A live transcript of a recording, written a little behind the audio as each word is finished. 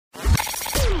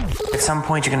at some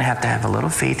point you're going to have a little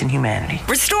faith in humanity.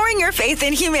 Restoring your faith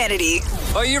in humanity.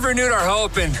 Oh, you've renewed our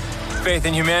hope and faith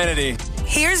in humanity.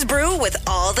 Here's Brew with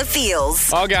all the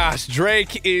feels. Oh gosh,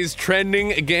 Drake is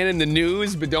trending again in the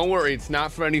news, but don't worry, it's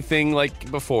not for anything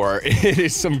like before. It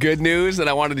is some good news that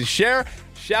I wanted to share.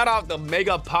 Shout out the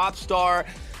mega pop star.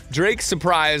 Drake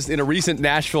surprised in a recent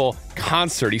Nashville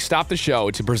concert. He stopped the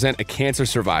show to present a cancer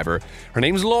survivor. Her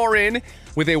name's Lauren,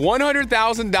 with a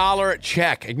 $100,000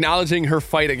 check acknowledging her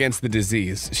fight against the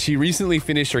disease. She recently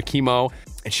finished her chemo,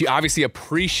 and she obviously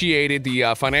appreciated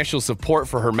the financial support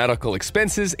for her medical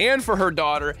expenses and for her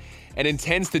daughter, and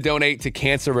intends to donate to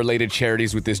cancer-related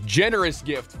charities with this generous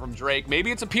gift from Drake.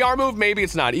 Maybe it's a PR move, maybe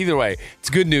it's not. Either way, it's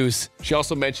good news. She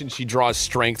also mentioned she draws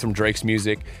strength from Drake's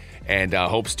music and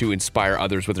hopes to inspire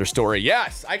others with her story.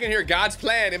 Yes, I can hear God's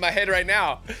plan in my head right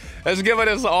now. That's giving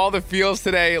us all the feels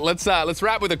today. Let's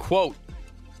wrap with a quote.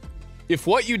 If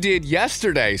what you did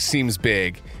yesterday seems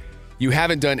big, you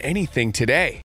haven't done anything today.